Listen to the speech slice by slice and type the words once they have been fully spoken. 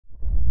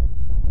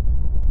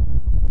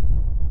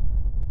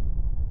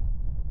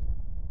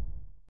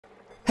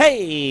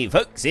Hey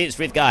folks, it's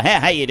Frithgar here,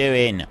 how you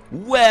doing?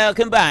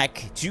 Welcome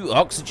back to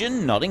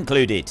Oxygen Not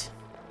Included.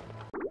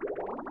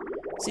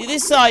 See,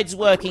 this side's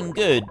working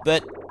good,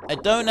 but I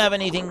don't have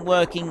anything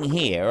working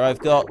here. I've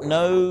got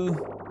no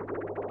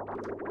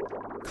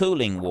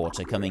cooling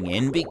water coming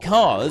in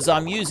because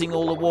I'm using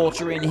all the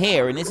water in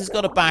here, and this has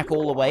got to back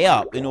all the way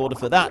up in order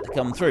for that to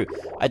come through.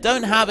 I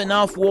don't have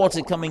enough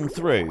water coming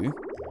through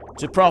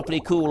to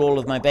properly cool all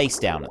of my base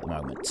down at the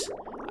moment.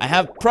 I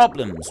have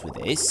problems with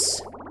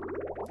this.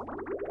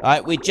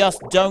 We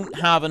just don't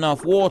have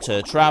enough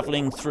water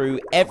traveling through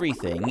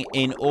everything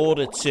in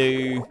order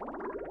to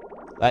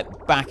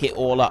back it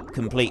all up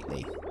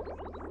completely.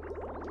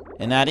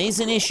 And that is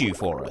an issue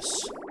for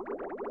us.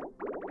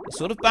 It's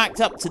sort of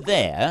backed up to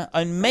there,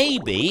 and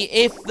maybe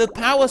if the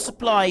power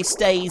supply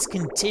stays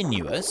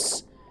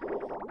continuous,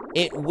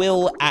 it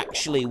will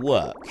actually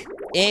work.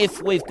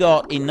 If we've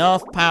got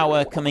enough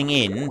power coming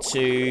in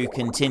to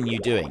continue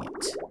doing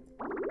it.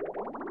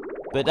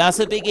 But that's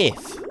a big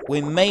if. We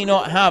may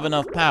not have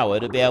enough power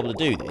to be able to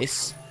do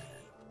this.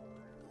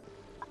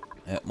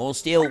 More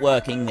steel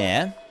working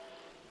there.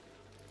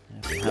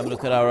 If we have a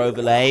look at our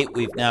overlay,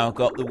 we've now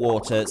got the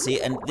water.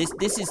 See, and this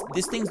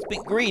thing's a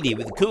bit greedy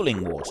with the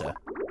cooling water.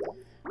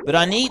 But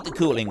I need the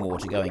cooling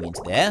water going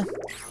into there.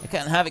 I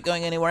can't have it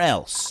going anywhere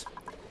else.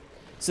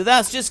 So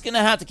that's just going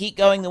to have to keep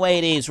going the way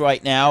it is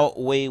right now.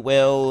 We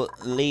will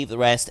leave the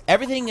rest.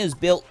 Everything is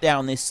built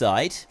down this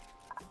side.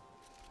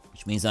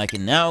 Which means I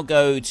can now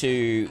go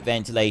to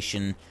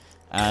ventilation,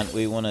 and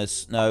we want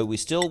to... No, we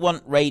still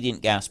want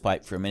radiant gas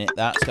pipe for a minute.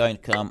 That's going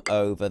to come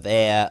over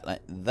there like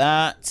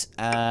that,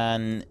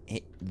 and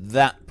hit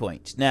that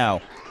point.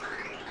 Now,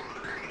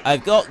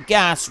 I've got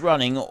gas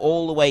running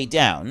all the way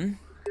down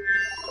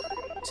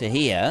to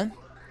here,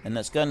 and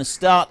that's going to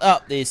start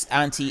up this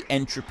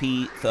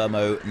anti-entropy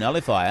thermo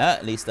nullifier.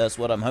 At least that's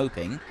what I'm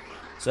hoping.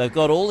 So I've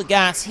got all the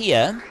gas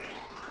here.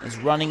 It's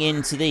running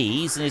into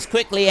these, and it's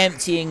quickly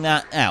emptying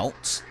that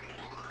out.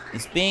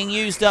 It's being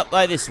used up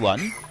by this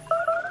one.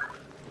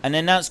 And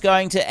then that's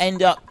going to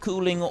end up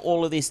cooling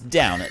all of this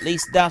down. At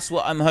least that's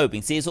what I'm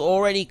hoping. See, it's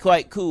already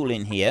quite cool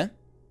in here.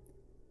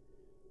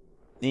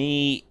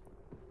 The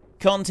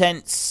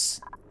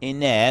contents in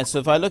there. So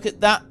if I look at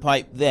that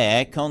pipe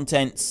there,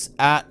 contents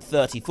at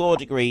 34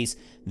 degrees.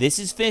 This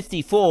is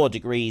 54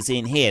 degrees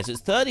in here. So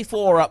it's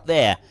 34 up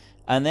there.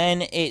 And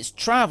then it's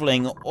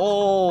traveling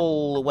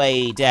all the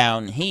way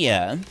down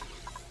here.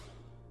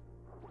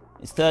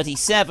 It's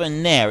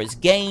 37 there. It's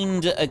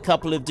gained a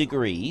couple of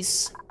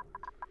degrees.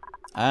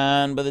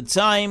 And by the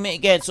time it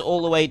gets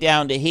all the way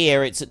down to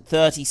here, it's at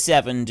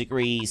 37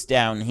 degrees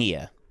down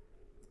here.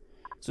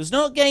 So it's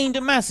not gained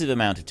a massive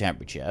amount of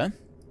temperature,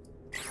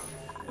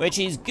 which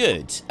is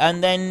good.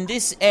 And then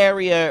this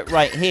area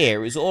right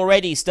here is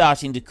already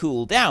starting to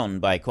cool down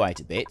by quite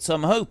a bit. So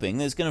I'm hoping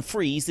there's going to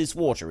freeze this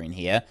water in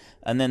here,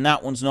 and then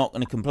that one's not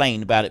going to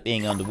complain about it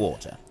being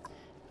underwater.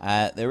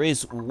 There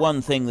is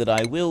one thing that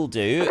I will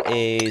do,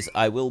 is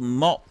I will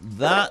mop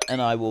that,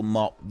 and I will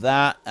mop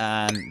that,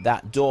 and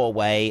that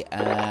doorway,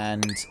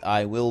 and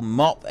I will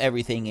mop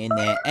everything in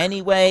there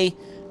anyway,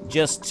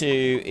 just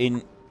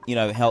to,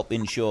 help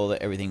ensure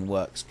that everything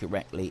works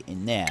correctly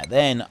in there.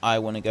 Then I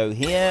want to go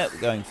here, we're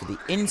going for the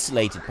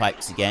insulated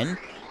pipes again,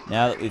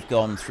 now that we've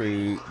gone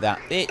through that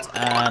bit,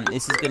 and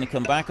this is going to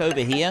come back over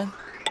here,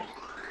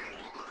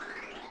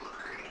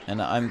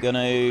 and I'm going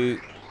to...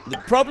 The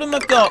problem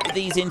I've got with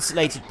these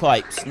insulated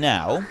pipes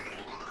now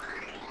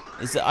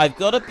is that I've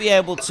got to be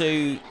able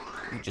to...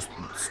 Just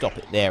stop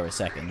it there a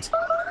second.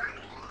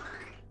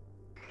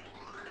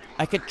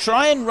 I could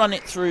try and run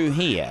it through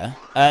here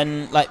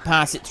and,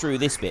 pass it through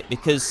this bit,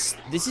 because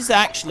this is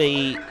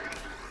actually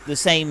the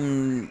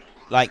same,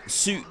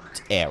 suit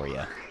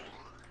area.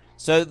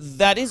 So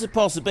that is a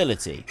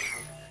possibility.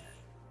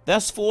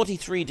 That's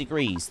 43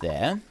 degrees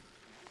there.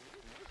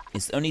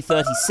 It's only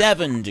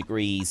 37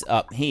 degrees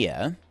up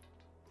here.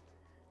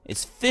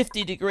 It's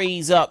 50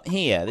 degrees up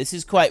here. This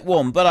is quite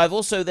warm, but I've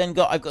also then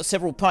got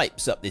several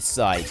pipes up this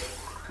side,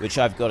 which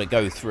I've got to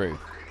go through.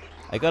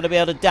 I've got to be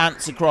able to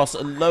dance across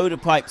a load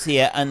of pipes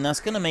here, and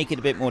that's going to make it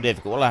a bit more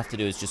difficult. All I have to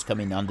do is just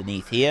come in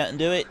underneath here and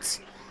do it.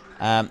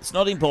 It's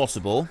not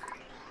impossible,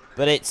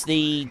 but it's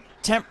the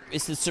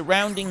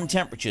surrounding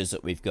temperatures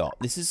that we've got.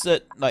 This is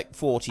at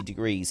 40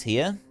 degrees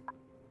here,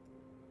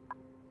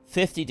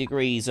 50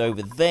 degrees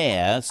over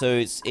there, so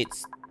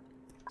it's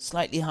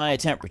slightly higher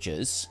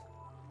temperatures.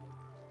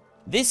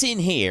 This in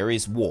here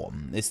is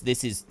warm.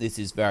 This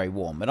is very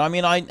warm. But I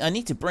mean, I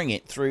need to bring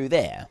it through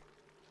there.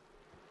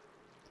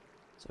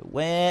 So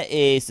where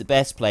is the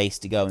best place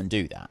to go and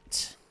do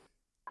that?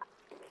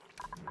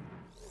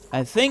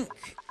 I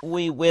think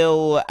we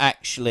will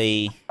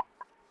actually...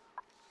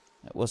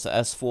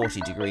 That's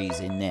 40 degrees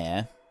in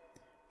there.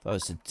 If I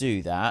was to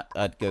do that,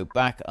 I'd go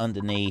back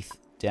underneath,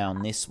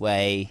 down this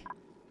way.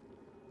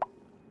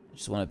 I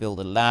just want to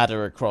build a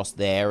ladder across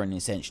there and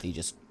essentially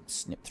just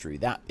snip through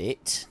that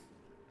bit.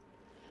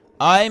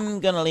 I'm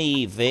going to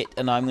leave it,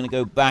 and I'm going to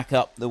go back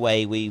up the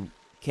way we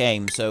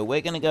came. So we're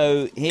going to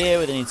go here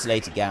with an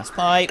insulated gas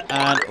pipe,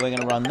 and we're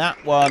going to run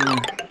that one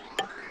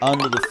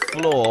under the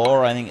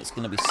floor. I think it's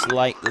going to be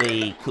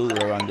slightly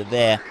cooler under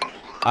there.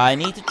 I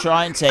need to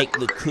try and take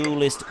the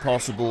coolest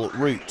possible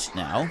route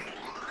now.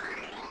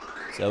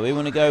 So we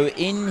want to go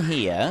in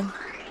here.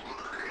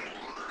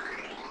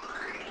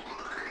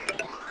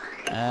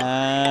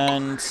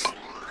 And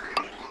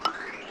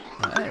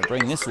I'll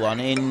bring this one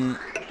in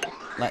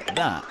like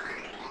that.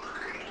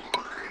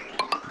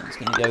 It's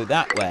going to go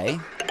that way.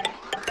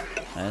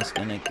 And it's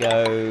going to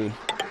go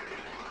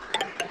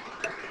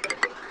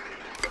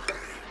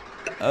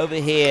over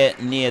here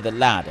near the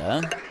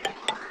ladder.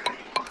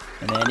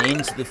 And then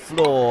into the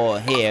floor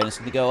here. And it's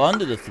going to go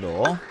under the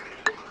floor.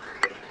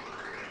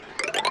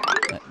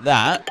 Like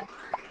that.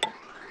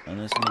 And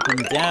it's going to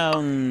come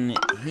down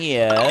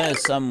here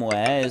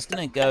somewhere. It's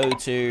going to go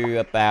to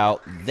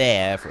about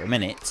there for a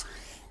minute.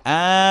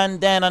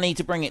 And then I need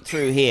to bring it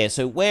through here.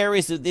 So where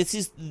is it?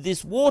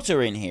 This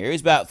water in here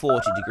is about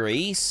 40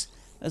 degrees.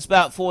 That's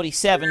about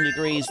 47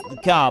 degrees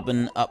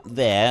carbon up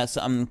there.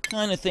 So I'm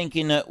kind of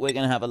thinking that we're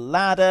going to have a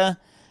ladder.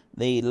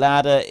 The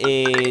ladder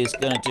is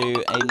going to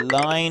do a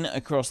line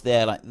across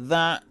there like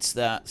that.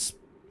 That's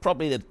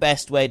probably the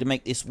best way to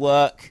make this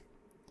work.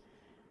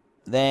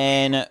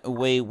 Then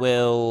we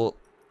will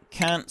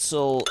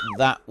cancel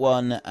that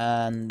one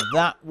and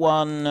that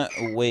one.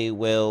 We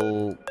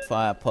will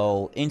fire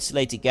pole,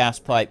 insulated gas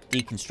pipe,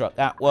 deconstruct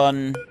that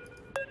one.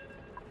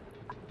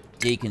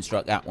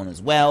 Deconstruct that one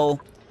as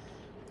well.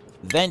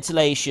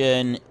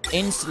 Ventilation,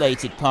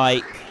 insulated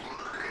pipe.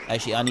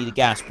 Actually, I need a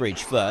gas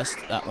bridge first.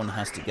 That one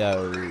has to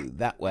go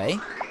that way.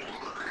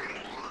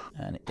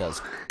 And it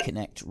does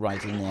connect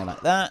right in there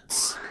like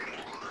that.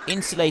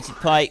 Insulated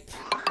pipe.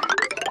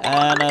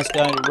 And that's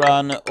going to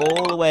run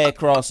all the way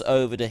across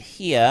over to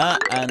here,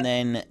 and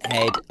then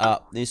head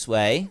up this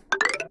way.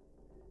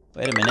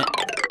 Wait a minute.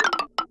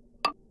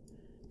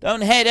 Don't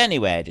head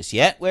anywhere just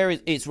yet. Where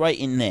is it's right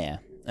in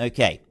there.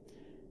 Okay.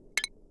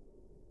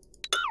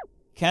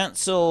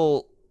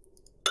 Cancel.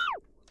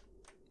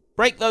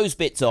 Break those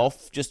bits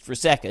off just for a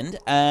second,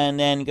 and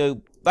then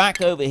go back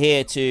over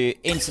here to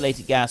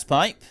insulated gas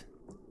pipe.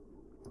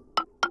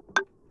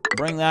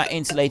 Bring that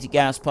insulated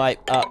gas pipe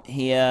up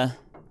here.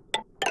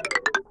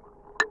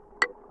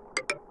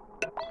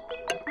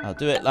 I'll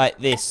do it like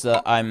this so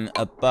that I'm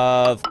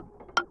above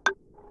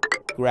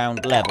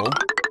ground level.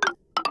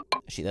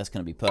 Actually, that's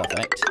going to be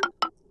perfect.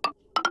 I'm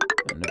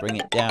going to bring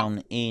it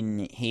down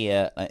in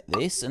here like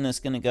this, and it's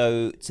going to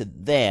go to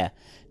there.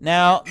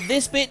 Now,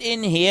 this bit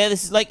in here,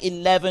 this is like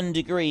 11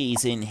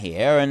 degrees in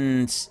here,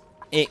 and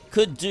it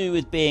could do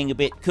with being a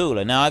bit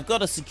cooler. Now, I've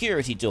got a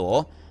security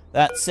door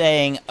that's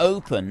saying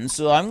open,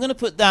 so I'm going to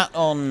put that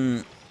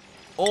on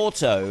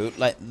auto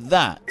like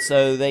that.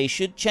 So they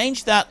should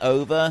change that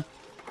over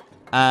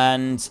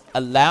and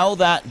allow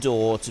that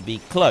door to be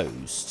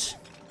closed.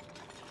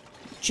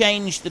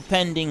 Change the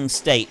pending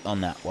state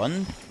on that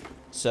one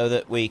so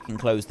that we can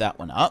close that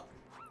one up.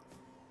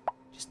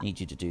 Just need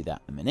you to do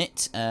that in a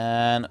minute.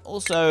 And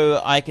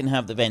also I can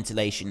have the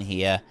ventilation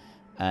here,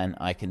 and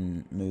I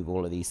can move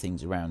all of these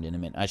things around in a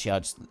minute.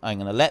 Actually, I'm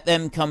going to let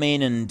them come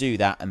in and do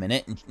that a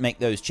minute and make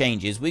those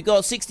changes. We've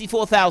got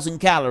 64,000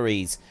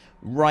 calories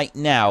right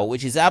now,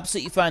 which is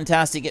absolutely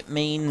fantastic. It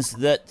means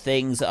that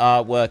things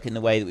are working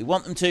the way that we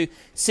want them to.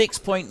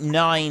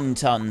 6.9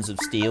 tons of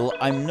steel.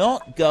 I'm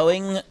not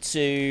going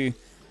to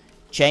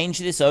change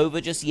this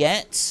over just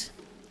yet.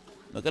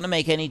 I'm not going to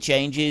make any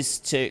changes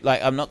to,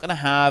 like, I'm not going to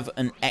have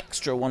an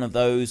extra one of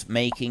those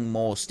making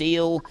more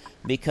steel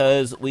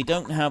because we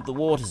don't have the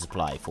water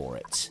supply for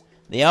it.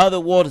 The other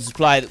water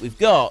supply that we've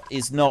got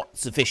is not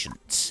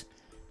sufficient.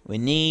 We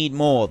need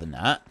more than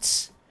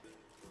that.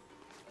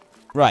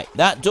 Right,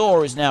 that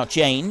door is now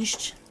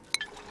changed.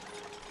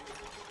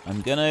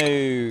 I'm going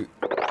to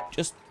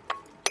just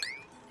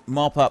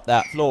mop up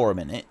that floor a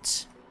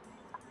minute.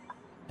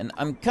 And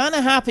I'm kind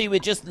of happy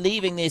with just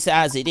leaving this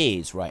as it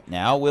is right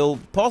now. We'll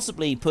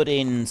possibly put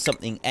in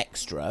something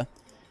extra.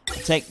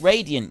 I'll take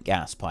radiant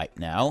gas pipe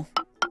now.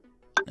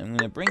 I'm going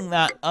to bring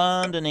that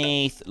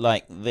underneath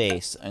like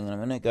this. And I'm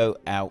going to go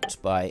out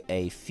by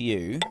a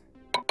few.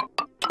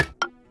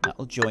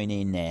 That'll join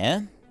in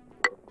there.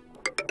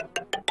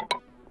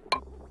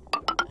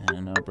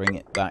 And I'll bring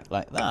it back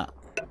like that.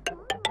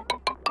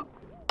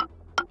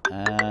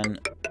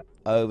 And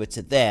over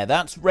to there.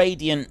 That's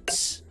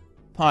radiant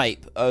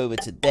pipe over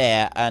to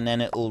there, and then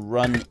it'll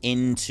run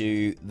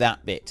into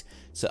that bit.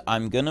 So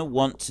I'm going to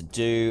want to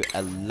do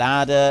a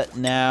ladder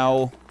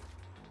now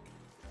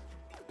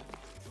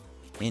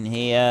in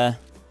here.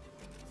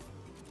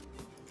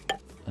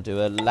 I'll do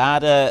a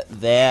ladder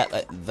there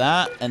like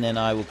that, and then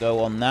I will go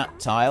on that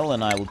tile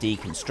and I will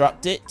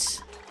deconstruct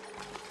it.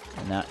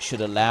 And that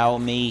should allow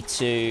me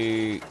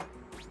to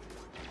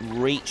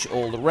reach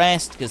all the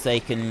rest, because they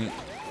can...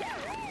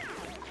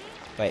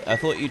 Wait, I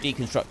thought you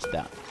deconstructed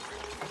that.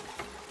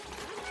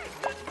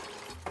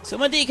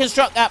 Someone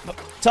deconstruct that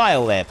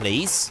tile there,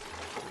 please.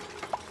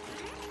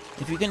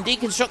 If you can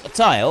deconstruct the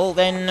tile,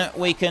 then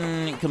we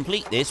can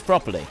complete this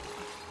properly.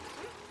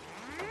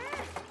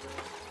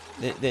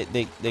 They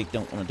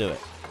don't want to do it.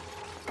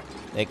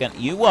 They're going.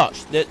 You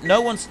watch.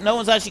 No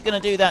one's actually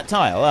going to do that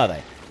tile, are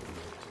they?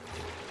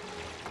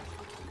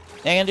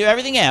 They're going to do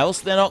everything else.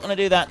 They're not going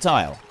to do that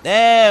tile.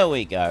 There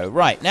we go.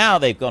 Right, now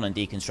they've gone and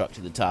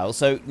deconstructed the tile.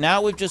 So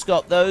now we've just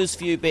got those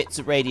few bits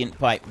of radiant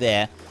pipe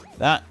there.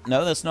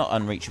 No, that's not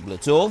unreachable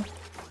at all.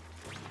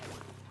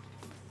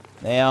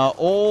 They are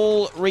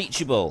all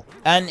reachable.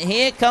 And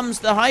here comes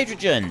the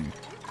hydrogen.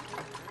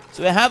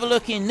 So we have a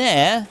look in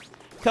there.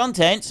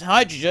 Contents,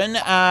 hydrogen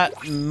at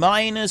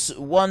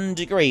 -1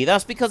 degree.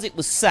 That's because it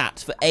was sat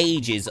for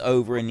ages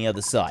over in the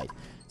other side.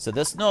 So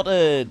that's not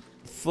a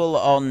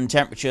full-on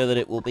temperature that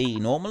it will be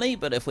normally,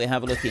 but if we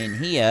have a look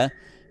in here,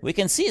 we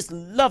can see it's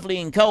lovely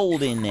and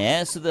cold in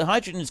there. So the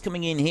hydrogen is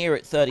coming in here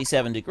at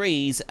 37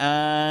 degrees,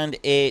 and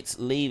it's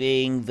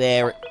leaving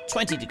there at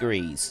 20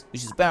 degrees,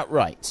 which is about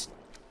right.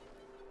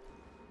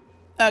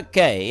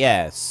 Okay,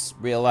 yes,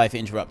 real life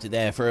interrupted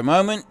there for a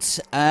moment.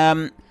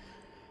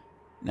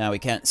 Now we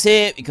can't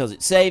see it because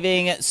it's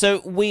saving.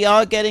 So we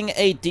are getting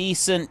a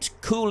decent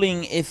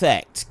cooling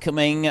effect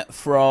coming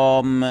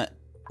from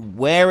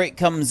where it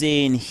comes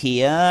in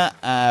here.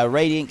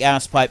 Radiant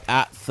gas pipe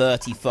at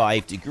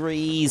 35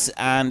 degrees,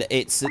 and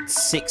it's at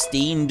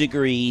 16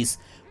 degrees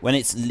when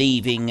it's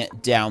leaving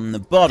down the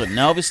bottom.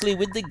 Now, obviously,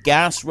 with the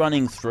gas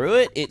running through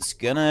it, it's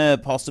gonna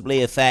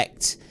possibly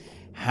affect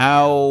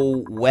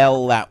how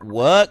well that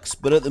works,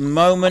 but at the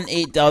moment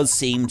it does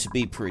seem to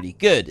be pretty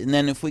good. And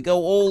then if we go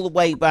all the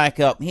way back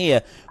up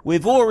here,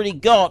 we've already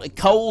got a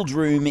cold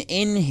room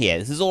in here.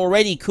 This is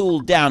already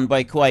cooled down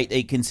by quite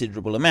a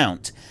considerable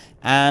amount,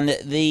 and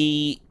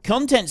the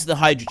contents of the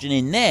hydrogen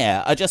in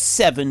there are just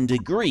 7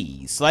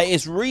 degrees. Like,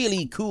 it's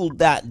really cooled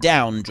that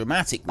down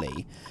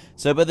dramatically.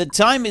 So by the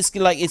time it's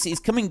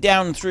coming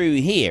down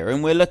through here,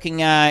 and we're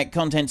looking at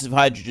contents of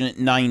hydrogen at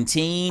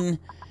 19.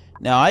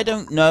 Now, I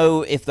don't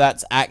know if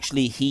that's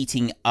actually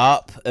heating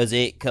up as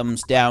it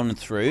comes down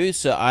through,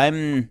 so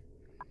I'm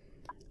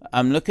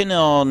looking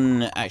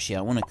on. Actually,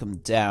 I want to come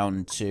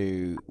down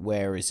to,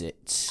 where is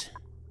it?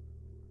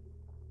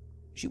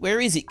 Actually,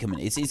 where is it coming?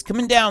 It's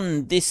coming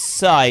down this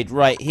side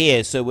right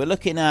here, so we're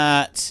looking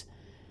at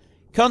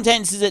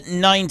contents is at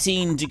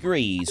 19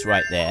 degrees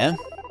right there.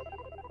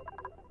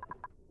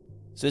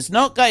 So it's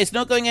not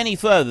going any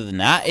further than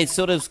that. It's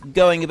sort of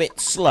going a bit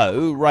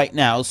slow right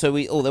now. So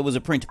oh, there was a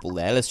printable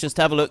there. Let's just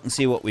have a look and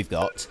see what we've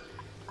got.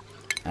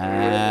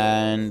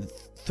 And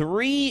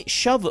 3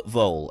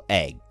 shove-vole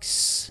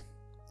eggs.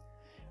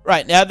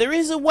 Right, now there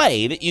is a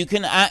way that you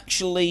can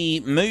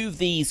actually move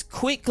these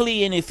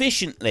quickly and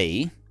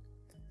efficiently.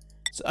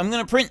 So I'm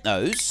going to print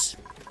those.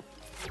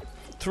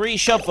 3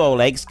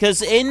 shove-vole eggs,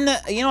 because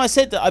I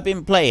said that I've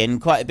been playing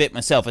quite a bit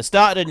myself. I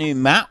started a new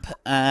map,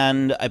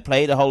 and I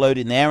played a whole load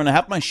in there, and I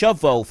have my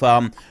shove-vole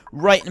farm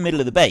right in the middle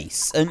of the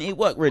base, and it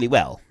worked really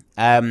well.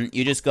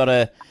 You just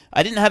gotta.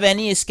 I didn't have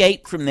any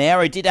escape from there.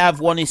 I did have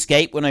 1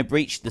 escape when I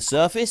breached the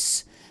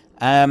surface.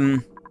 I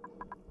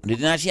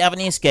didn't actually have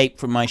any escape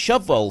from my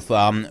shove-vole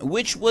farm,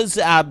 which was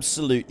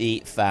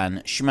absolutely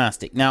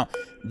fan-schmastic. Now,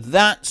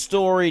 that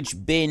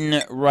storage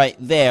bin right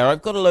there,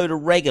 I've got a load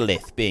of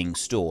regolith being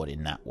stored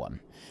in that one.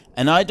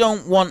 And I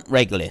don't want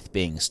regolith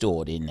being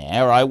stored in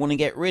there. I want to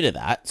get rid of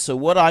that. So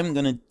what I'm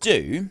going to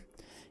do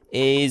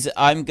is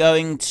I'm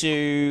going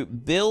to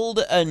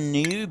build a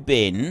new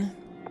bin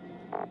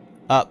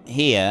up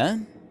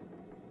here.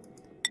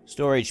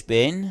 Storage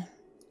bin.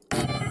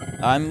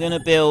 I'm going to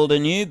build a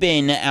new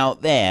bin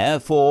out there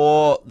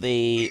for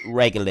the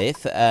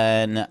regolith,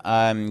 and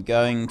I'm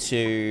going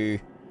to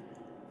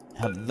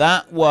have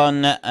that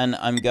one, and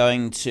I'm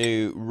going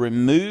to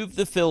remove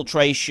the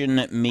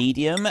filtration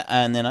medium,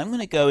 and then I'm going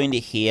to go into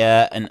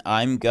here, and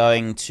I'm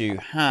going to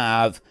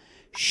have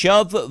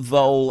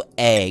shove-vole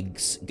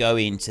eggs go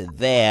into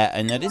there,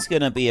 and that is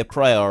going to be a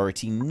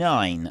priority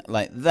 9,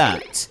 like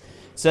that.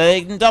 So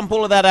they can dump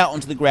all of that out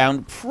onto the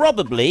ground.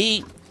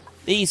 Probably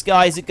these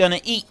guys are going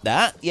to eat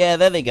that. Yeah,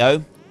 there they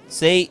go.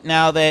 See,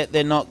 now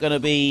they're not going to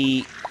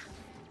be,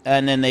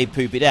 and then they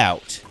poop it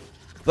out.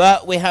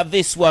 But we have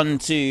this one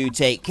to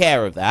take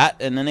care of that,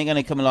 and then they're going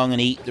to come along and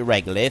eat the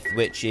regolith,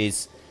 which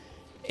is...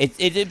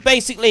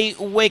 Basically,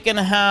 we're going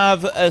to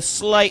have a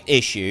slight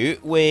issue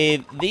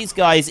with these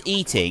guys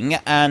eating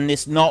and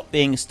this not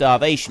being a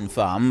starvation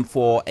farm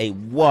for a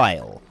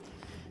while.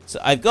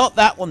 So I've got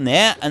that one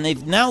there, and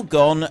they've now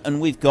gone,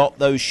 and we've got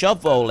those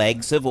shove-vole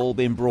eggs have all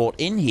been brought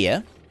in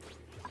here.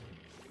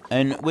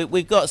 And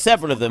we've got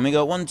several of them. We've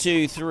got 1,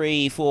 2,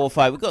 3, 4,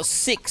 5. We've got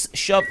 6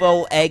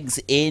 shove-vole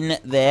eggs in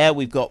there.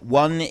 We've got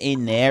 1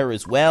 in there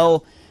as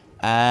well.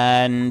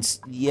 And,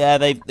 yeah,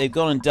 they've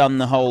gone and done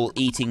the whole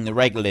eating the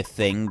regolith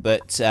thing.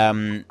 But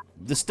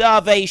the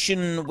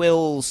starvation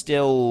will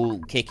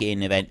still kick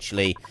in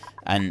eventually.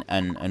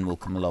 And will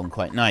come along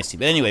quite nicely.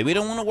 But anyway, we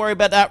don't want to worry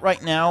about that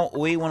right now.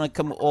 We want to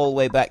come all the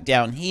way back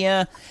down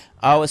here.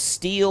 Our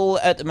steel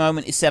at the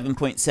moment is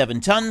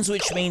 7.7 tons,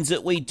 which means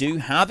that we do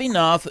have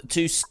enough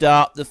to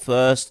start the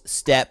first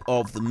step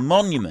of the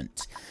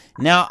monument.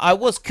 Now, I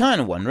was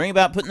kind of wondering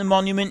about putting the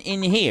monument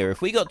in here.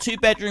 If we got 2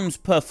 bedrooms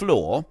per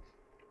floor,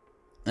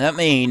 that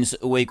means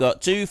we've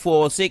got 2,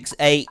 4, 6,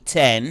 8,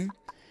 10,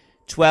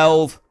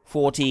 12,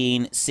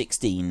 14,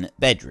 16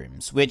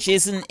 bedrooms, which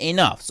isn't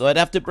enough. So I'd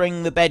have to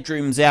bring the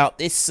bedrooms out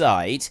this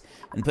side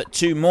and put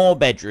 2 more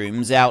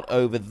bedrooms out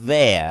over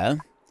there.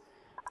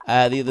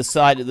 The other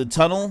side of the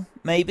tunnel,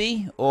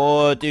 maybe?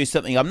 Or do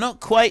something. I'm not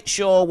quite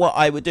sure what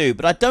I would do,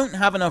 but I don't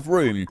have enough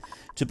room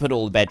to put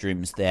all the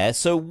bedrooms there.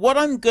 So what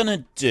I'm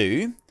gonna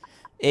do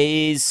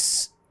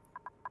is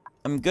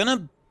I'm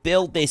gonna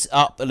build this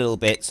up a little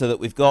bit so that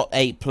we've got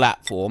a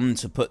platform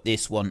to put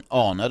this one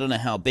on. I don't know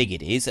how big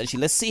it is.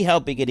 Actually, let's see how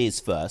big it is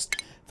first.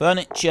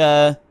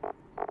 Furniture.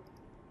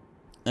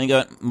 I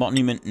go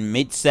monument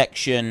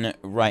midsection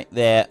right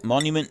there.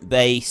 Monument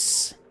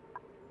base.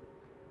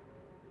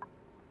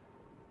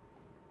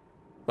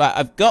 Right,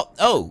 I've got...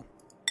 Oh!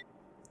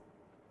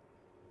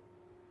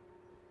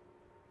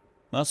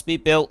 Must be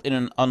built in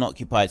an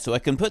unoccupied. So I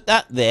can put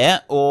that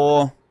there,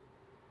 or...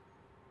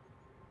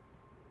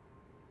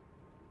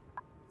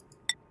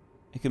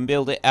 I can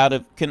build it out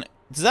of...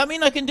 Does that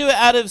mean I can do it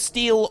out of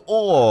steel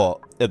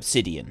or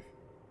obsidian?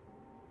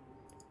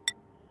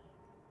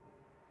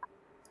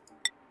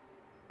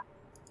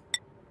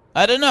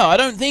 I don't know. I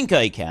don't think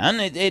I can.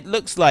 It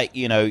looks like,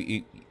 you know,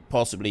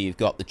 possibly you've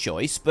got the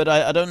choice, but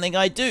I don't think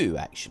I do,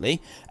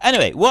 actually.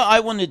 Anyway, what I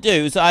want to do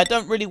is I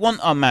don't really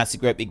want our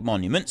massive great big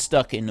monument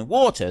stuck in the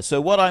water.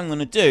 So what I'm going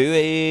to do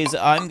is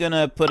I'm going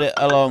to put it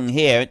along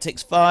here. It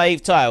takes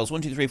 5 tiles.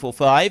 1, 2, 3, 4,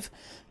 5.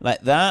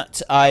 Like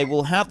that. I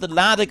will have the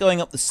ladder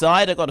going up the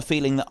side. I got a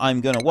feeling that I'm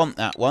going to want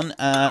that one.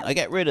 I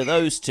get rid of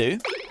those 2.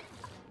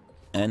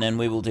 And then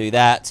we will do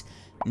that.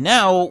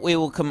 Now we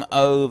will come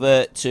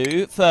over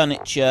to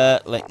furniture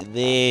like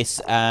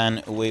this,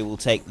 and we will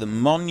take the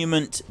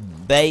monument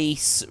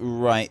base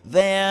right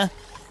there.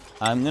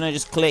 I'm going to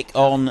just click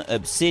on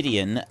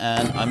obsidian,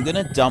 and I'm going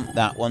to dump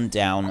that one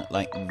down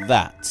like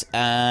that.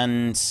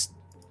 And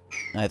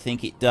I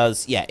think it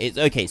does, yeah, it's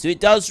okay. So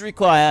it does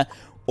require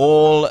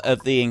all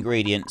of the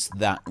ingredients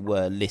that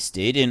were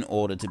listed in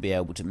order to be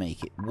able to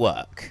make it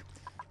work.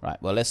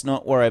 Right, well, let's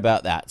not worry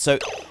about that. So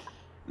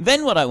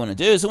then what I want to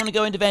do is I want to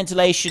go into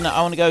ventilation.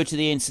 I want to go to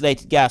the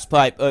insulated gas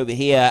pipe over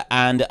here,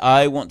 and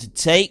I want to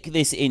take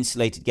this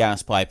insulated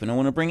gas pipe and I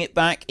want to bring it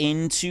back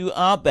into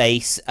our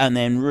base and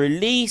then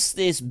release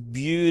this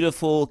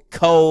beautiful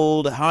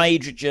cold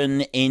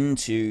hydrogen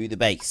into the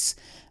base.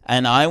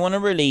 And I want to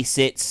release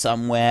it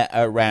somewhere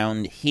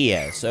around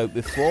here. So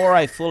before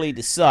I fully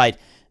decide,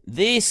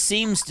 this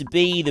seems to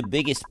be the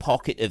biggest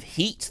pocket of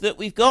heat that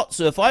we've got.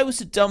 So if I was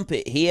to dump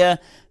it here,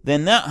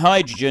 then that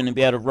hydrogen would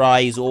be able to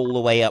rise all the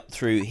way up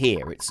through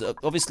here. It's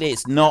obviously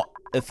it's not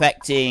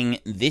affecting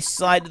this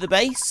side of the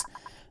base,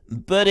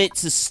 but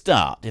it's a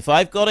start. If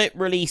I've got it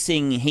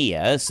releasing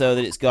here so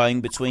that it's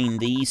going between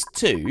these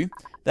 2,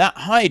 that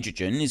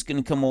hydrogen is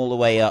going to come all the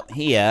way up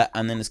here,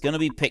 and then it's going to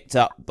be picked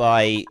up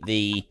by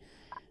the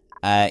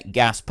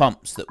gas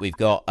pumps that we've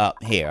got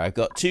up here. I've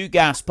got 2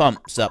 gas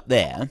pumps up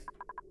there.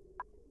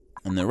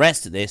 And the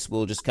rest of this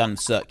will just kind of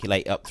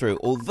circulate up through.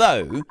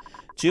 Although,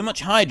 too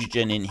much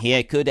hydrogen in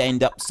here could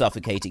end up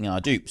suffocating our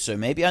dupes. So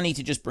maybe I need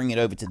to just bring it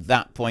over to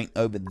that point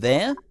over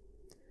there.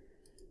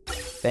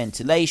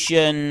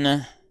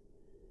 Ventilation.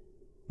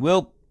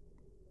 We'll...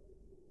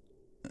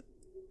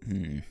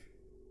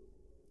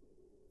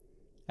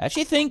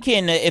 Actually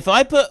thinking, if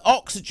I put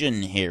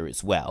oxygen here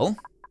as well...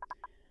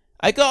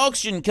 I got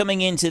oxygen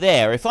coming into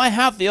there. If I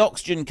have the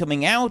oxygen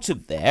coming out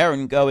of there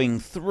and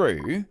going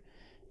through...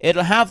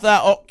 It'll have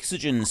that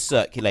oxygen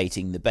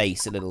circulating the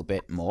base a little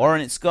bit more,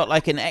 and it's got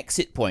like an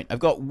exit point. I've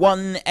got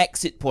 1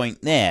 exit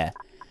point there,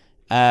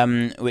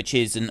 which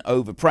is an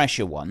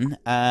overpressure one.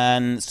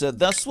 And so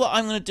that's what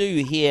I'm going to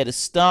do here to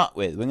start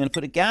with. We're going to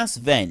put a gas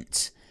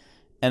vent,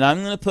 and I'm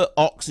going to put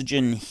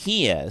oxygen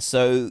here.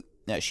 So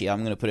actually, I'm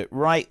going to put it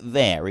right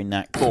there in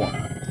that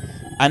corner.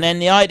 And then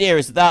the idea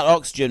is that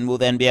oxygen will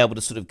then be able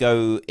to sort of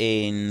go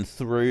in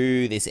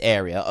through this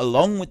area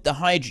along with the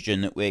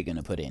hydrogen that we're going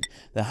to put in.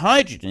 The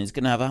hydrogen is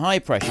going to have a high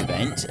pressure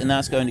vent, and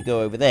that's going to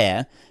go over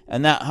there.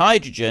 And that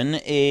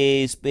hydrogen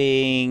is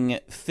being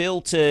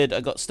filtered.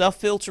 I've got stuff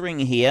filtering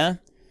here.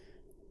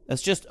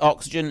 That's just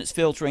oxygen that's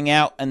filtering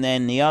out, and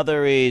then the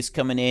other is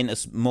coming in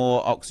as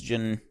more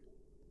oxygen.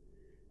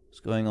 What's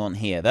going on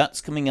here?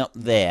 That's coming up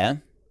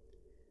there.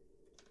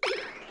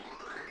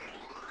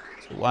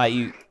 So why are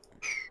you...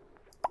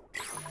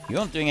 You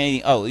aren't doing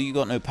anything... Oh, you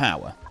got no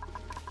power.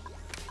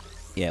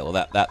 Yeah, well,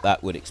 that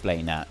would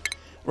explain that.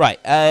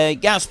 Right,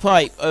 gas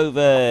pipe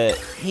over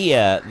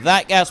here.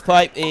 That gas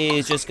pipe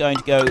is just going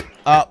to go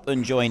up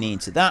and join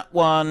into that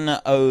one.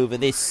 Over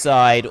this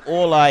side,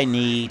 all I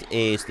need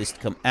is this to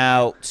come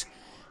out.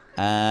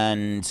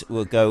 And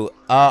we'll go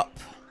up.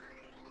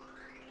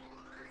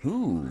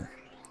 Ooh.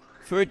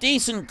 For a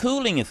decent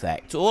cooling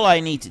effect, all I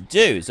need to do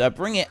is I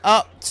bring it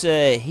up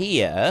to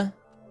here.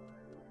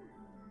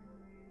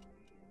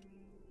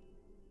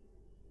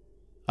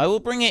 I will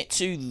bring it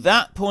to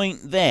that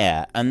point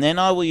there, and then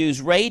I will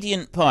use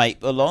radiant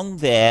pipe along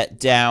there,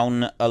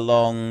 down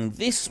along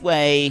this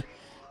way,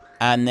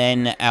 and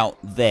then out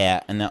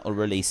there, and that will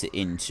release it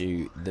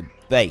into the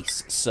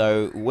base.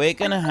 So we're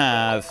going to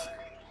have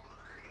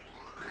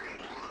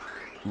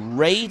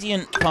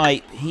radiant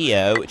pipe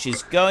here, which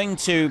is going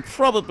to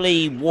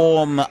probably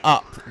warm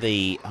up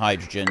the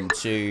hydrogen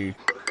to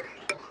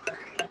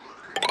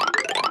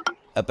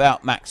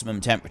about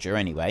maximum temperature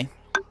anyway.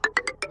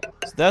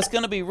 So that's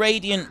going to be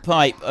radiant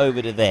pipe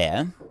over to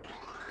there.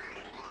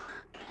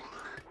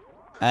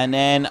 And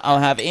then I'll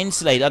have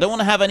insulated. I don't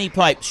want to have any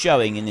pipes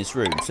showing in this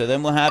room. So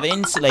then we'll have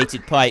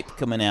insulated pipe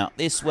coming out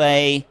this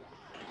way.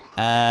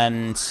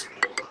 And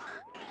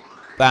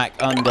back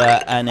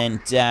under and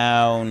then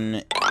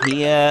down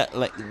here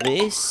like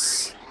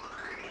this.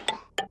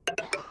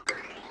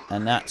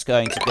 And that's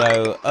going to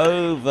go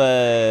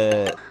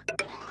over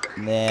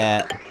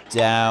there,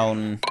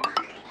 down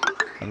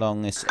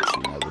along this.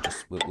 Actually, no,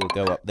 we'll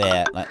go up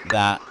there like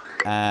that.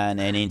 And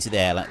then into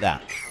there like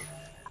that.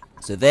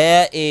 So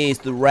there is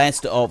the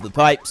rest of the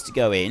pipes to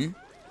go in.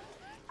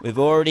 We've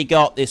already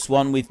got this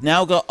one. We've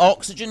now got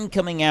oxygen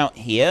coming out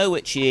here,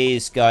 which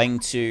is going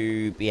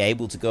to be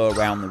able to go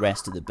around the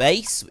rest of the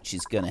base, which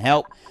is going to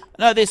help.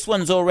 I know this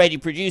one's already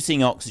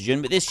producing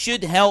oxygen, but this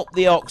should help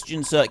the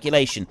oxygen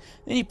circulation.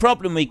 The only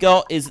problem we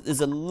got is that there's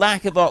a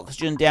lack of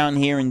oxygen down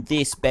here in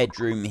this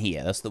bedroom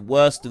here. That's the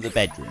worst of the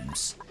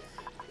bedrooms.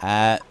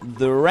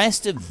 The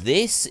rest of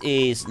this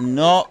is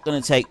not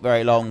going to take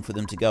very long for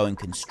them to go and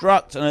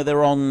construct. I know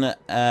they're on,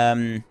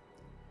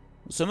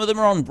 some of them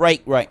are on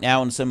break right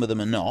now and some of them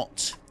are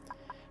not.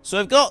 So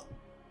I've got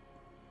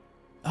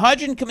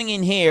hydrogen coming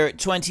in here at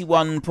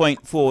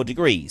 21.4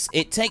 degrees.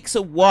 It takes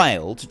a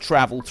while to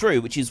travel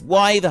through, which is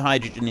why the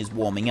hydrogen is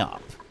warming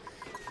up.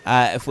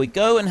 If we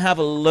go and have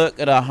a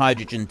look at our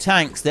hydrogen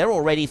tanks, they're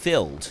already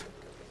filled.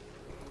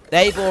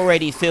 They've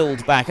already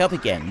filled back up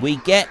again. We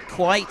get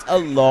quite a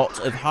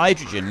lot of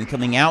hydrogen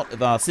coming out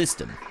of our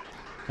system.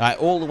 Right,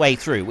 all the way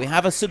through. We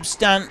have a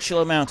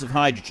substantial amount of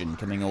hydrogen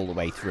coming all the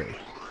way through.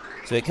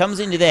 So it comes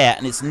into there,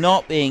 and it's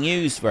not being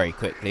used very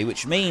quickly,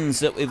 which means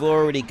that we've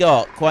already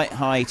got quite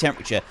high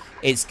temperature.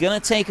 It's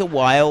going to take a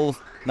while.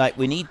 Like,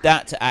 we need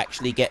that to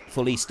actually get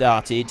fully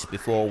started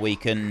before we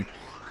can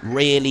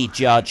really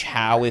judge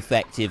how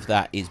effective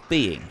that is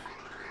being.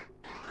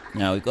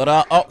 Now, we've got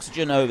our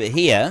oxygen over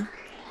here.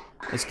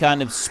 It's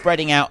kind of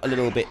spreading out a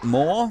little bit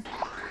more.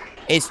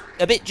 It's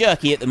a bit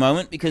jerky at the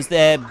moment because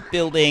they're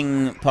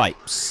building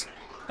pipes.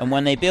 And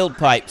when they build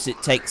pipes,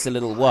 it takes a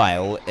little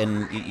while.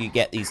 And you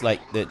get these, like,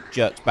 that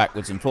jerks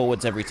backwards and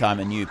forwards every time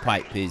a new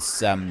pipe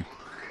is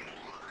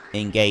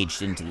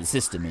engaged into the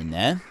system in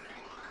there.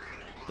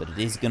 But it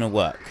is going to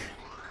work.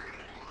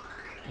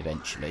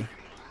 Eventually.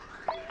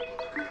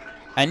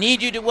 I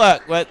need you to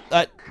work. Well,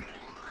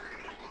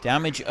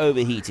 damage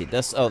overheated.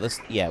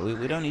 Yeah,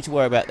 we don't need to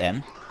worry about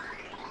them.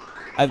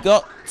 I've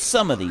got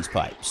some of these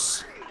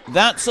pipes.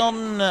 That's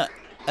on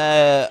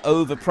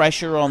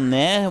overpressure on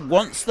there.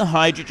 Once the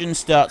hydrogen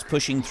starts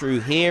pushing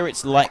through here,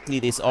 it's likely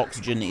this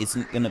oxygen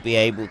isn't going to be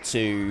able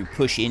to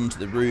push into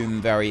the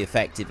room very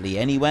effectively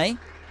anyway.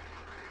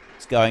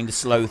 It's going to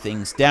slow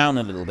things down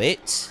a little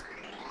bit.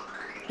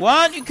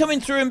 Why aren't you coming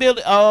through and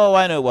building? Oh,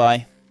 I know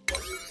why.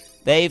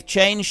 They've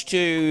changed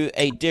to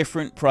a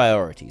different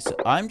priority. So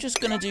I'm just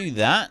going to do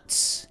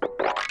that.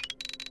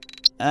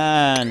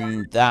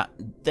 And that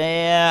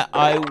there.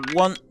 I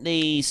want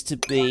these to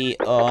be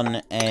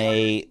on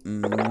a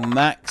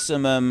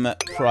maximum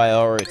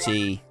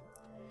priority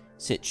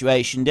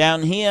situation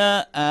down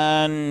here.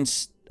 And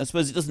I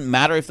suppose it doesn't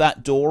matter if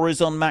that door is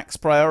on max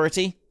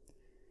priority.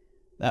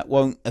 That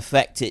won't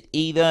affect it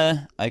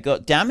either. I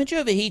got damage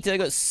overheated. I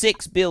got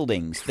 6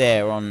 buildings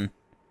there on...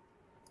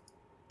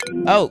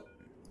 Oh,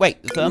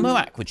 wait, the thermo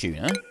aqua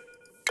tuner.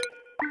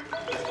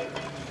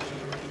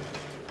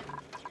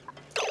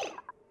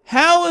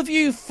 How have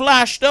you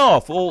flashed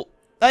off?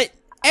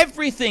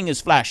 Everything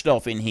has flashed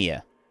off in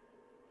here.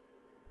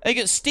 I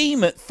got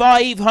steam at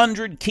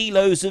 500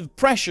 kilos of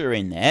pressure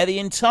in there. The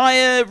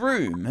entire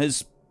room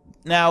has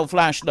now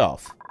flashed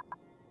off.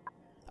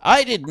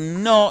 I did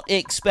not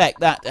expect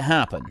that to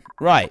happen.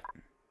 Right.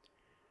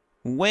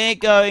 We're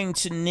going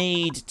to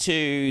need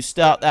to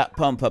start that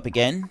pump up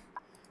again.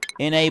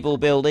 Enable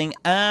building,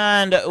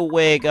 and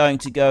we're going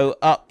to go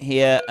up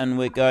here and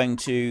we're going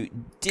to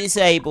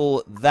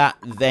disable that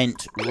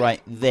vent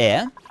right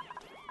there.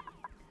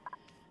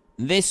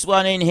 This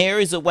one in here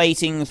is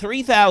awaiting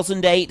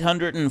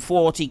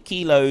 3,840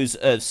 kilos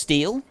of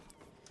steel,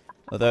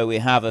 although we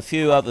have a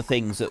few other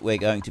things that we're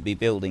going to be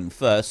building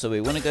first. So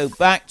we want to go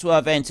back to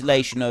our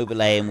ventilation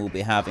overlay and we'll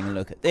be having a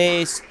look at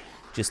this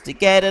just to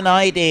get an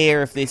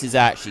idea if this is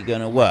actually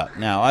going to work.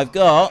 Now I've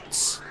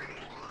got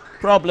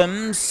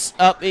problems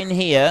up in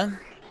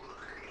here.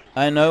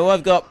 I know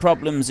I've got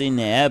problems in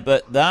there,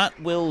 but that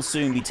will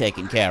soon be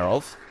taken care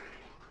of.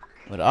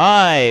 What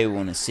I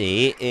want to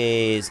see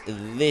is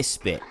this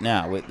bit.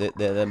 Now,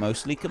 they're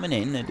mostly coming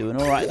in. They're doing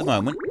alright at the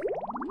moment.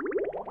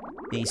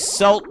 The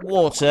salt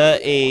water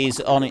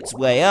is on its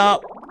way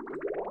up.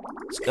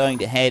 It's going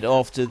to head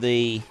off to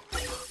the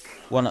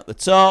one at the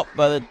top.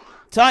 By the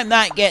time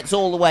that gets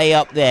all the way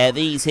up there,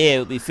 these here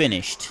will be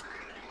finished.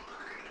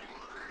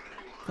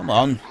 Come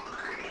on.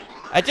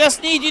 I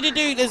just need you to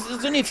do,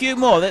 there's only a few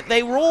more.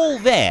 They were all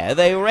there,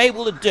 they were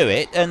able to do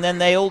it, and then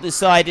they all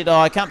decided, oh,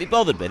 I can't be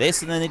bothered with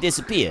this, and then they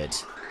disappeared.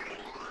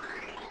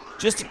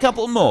 Just a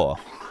couple more.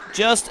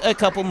 Just a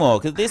couple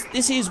more, because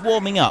this is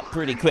warming up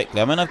pretty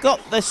quickly. I mean, I've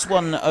got this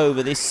one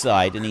over this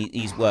side, and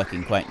he's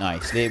working quite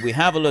nicely. If we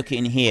have a look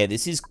in here,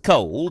 this is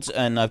cold,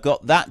 and I've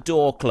got that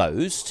door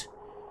closed,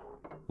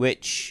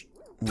 which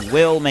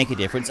will make a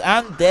difference.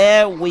 And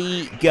there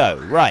we go.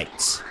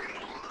 Right.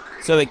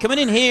 So we're coming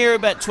in here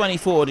about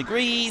 24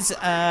 degrees,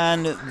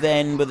 and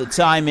then by the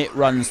time it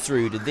runs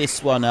through to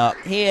this one up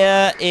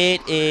here,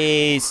 it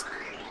is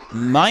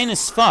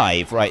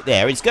 -5 right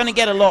there. It's going to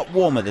get a lot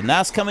warmer than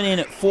that's coming in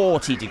at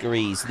 40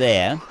 degrees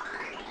there.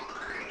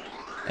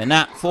 And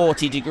that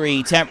 40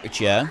 degree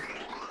temperature,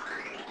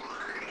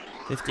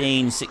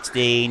 15,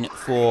 16,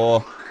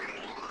 4...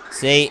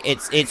 See,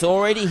 it's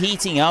already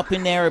heating up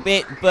in there a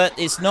bit, but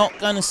it's not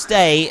going to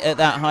stay at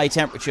that high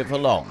temperature for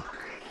long.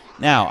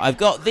 Now, I've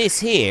got this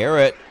here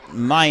at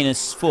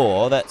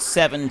 -4. That's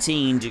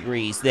 17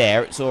 degrees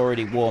there. It's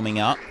already warming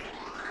up.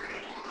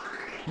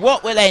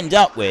 What we'll end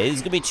up with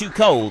is going to be too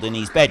cold in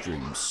these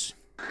bedrooms.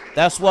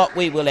 That's what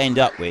we will end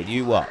up with.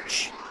 You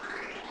watch.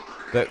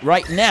 But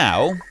right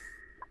now,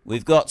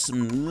 we've got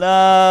some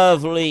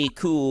lovely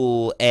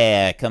cool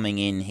air coming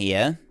in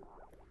here.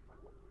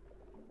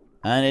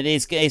 And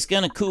it's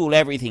going to cool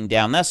everything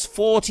down. That's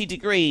 40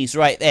 degrees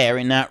right there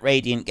in that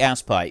radiant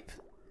gas pipe.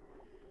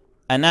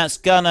 And that's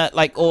gonna,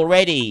 like,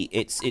 already,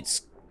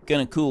 it's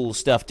gonna cool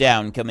stuff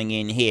down coming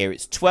in here.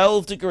 It's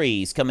 12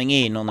 degrees coming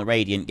in on the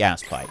radiant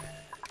gas pipe.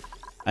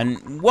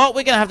 And what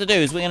we're gonna have to do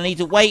is we're gonna need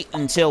to wait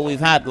until we've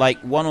had,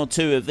 like, 1 or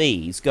 2 of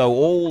these go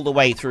all the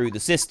way through the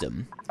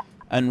system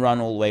and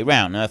run all the way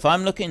around. Now, if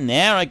I'm looking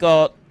there, I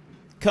got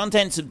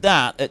contents of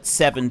that at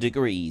 7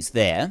 degrees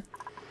there.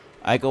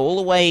 I go all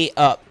the way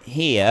up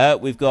here.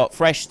 We've got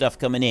fresh stuff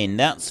coming in.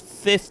 That's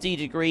 50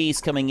 degrees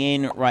coming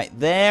in right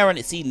there, and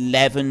it's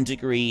 11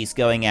 degrees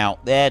going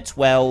out there.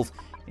 12.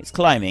 It's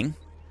climbing.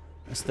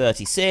 That's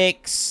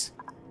 36,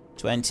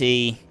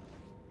 20,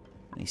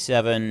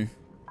 27.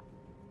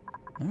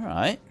 All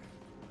right.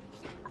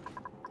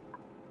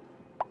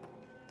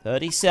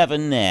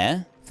 37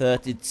 there.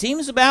 30. It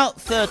seems about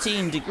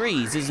 13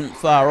 degrees isn't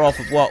far off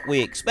of what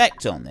we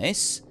expect on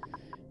this.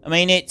 I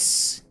mean,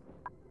 it's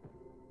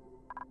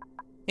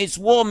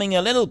warming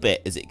a little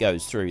bit as it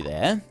goes through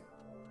there.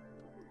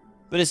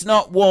 But it's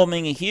not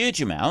warming a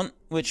huge amount,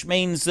 which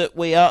means that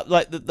we are,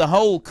 like, the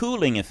whole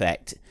cooling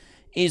effect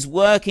is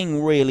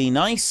working really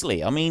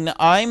nicely. I mean,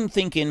 I'm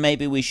thinking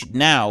maybe we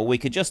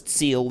could just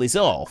seal this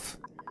off,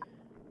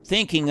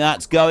 thinking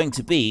that's going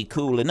to be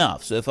cool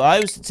enough. So if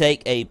I was to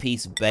take a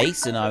piece of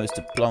base and I was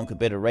to plonk a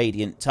bit of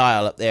radiant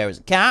tile up there as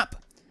a cap,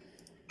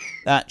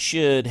 that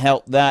should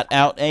help that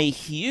out a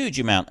huge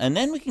amount. And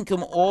then we can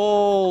come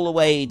all the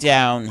way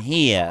down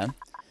here.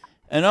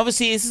 And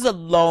obviously, this is a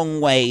long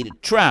way to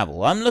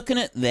travel. I'm looking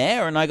at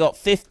there, and I got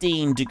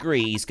 15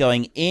 degrees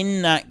going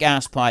in that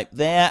gas pipe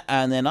there.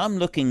 And then I'm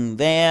looking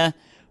there,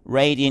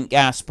 radiant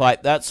gas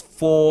pipe. That's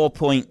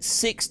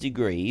 4.6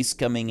 degrees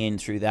coming in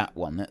through that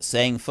one. That's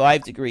saying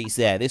 5 degrees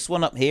there. This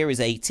one up here is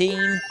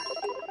 18.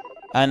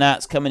 And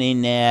that's coming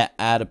in there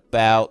at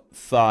about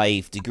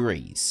 5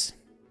 degrees.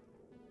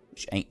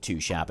 Which ain't too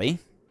shabby.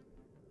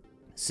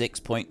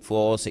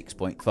 6.4,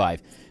 6.5.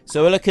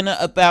 So we're looking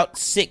at about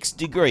 6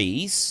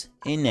 degrees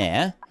in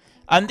there.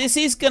 And this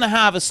is going to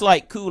have a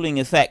slight cooling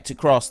effect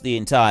across the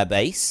entire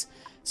base.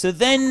 So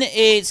then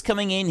it's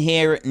coming in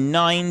here at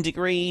 9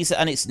 degrees,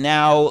 and it's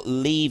now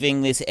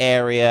leaving this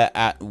area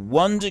at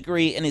 1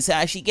 degree, and it's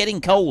actually getting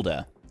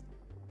colder.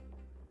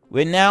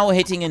 We're now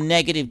hitting a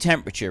negative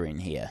temperature in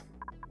here,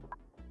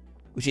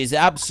 which is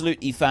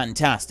absolutely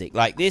fantastic.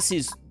 Like, this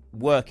is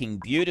working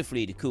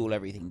beautifully to cool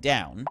everything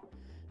down,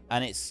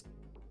 and it's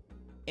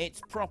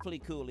properly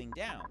cooling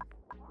down.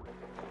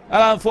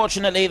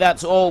 Unfortunately,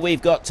 that's all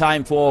we've got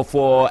time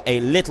for a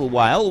little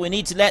while. We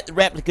need to let the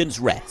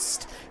replicants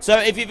rest. So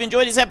if you've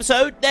enjoyed this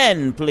episode,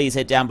 then please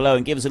head down below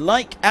and give us a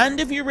like. And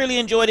if you really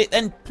enjoyed it,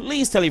 then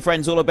please tell your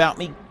friends all about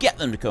me. Get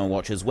them to come and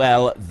watch as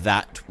well.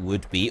 That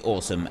would be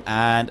awesome.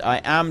 And I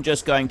am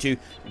just going to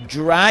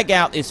drag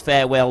out this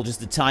farewell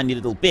just a tiny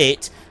little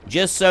bit,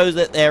 just so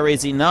that there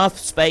is enough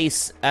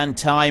space and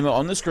time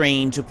on the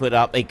screen to put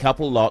up a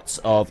couple lots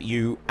of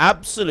you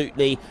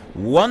absolutely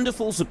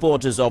wonderful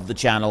supporters of the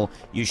channel.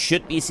 You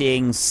should be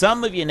seeing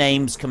some of your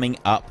names coming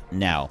up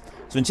now.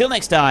 So until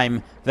next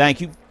time,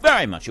 thank you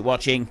very much for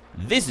watching.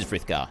 This is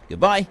Frithgar.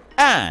 Goodbye,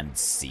 and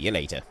see you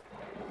later.